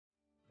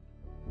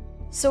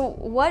So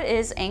what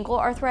is ankle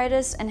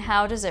arthritis and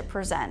how does it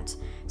present?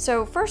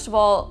 So first of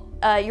all,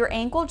 your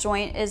ankle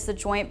joint is the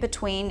joint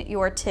between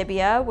your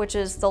tibia, which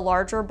is the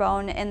larger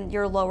bone in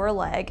your lower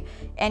leg,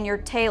 and your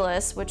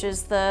talus, which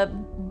is the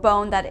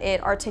bone that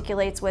it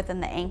articulates with in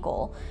the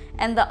ankle.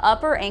 And the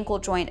upper ankle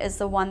joint is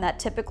the one that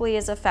typically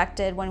is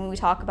affected when we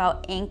talk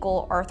about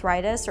ankle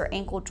arthritis or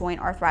ankle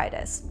joint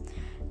arthritis.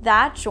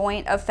 That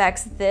joint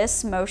affects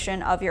this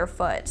motion of your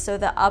foot. So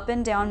the up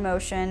and down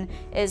motion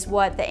is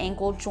what the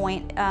ankle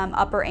joint,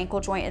 upper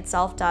ankle joint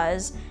itself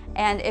does.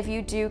 And if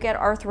you do get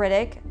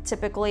arthritic,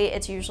 typically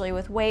it's usually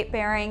with weight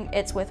bearing,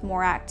 it's with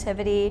more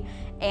activity,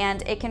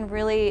 and it can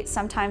really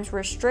sometimes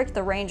restrict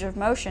the range of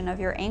motion of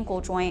your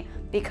ankle joint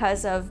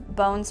because of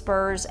bone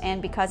spurs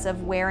and because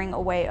of wearing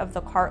away of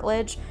the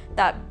cartilage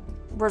that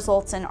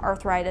results in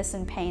arthritis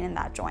and pain in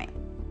that joint.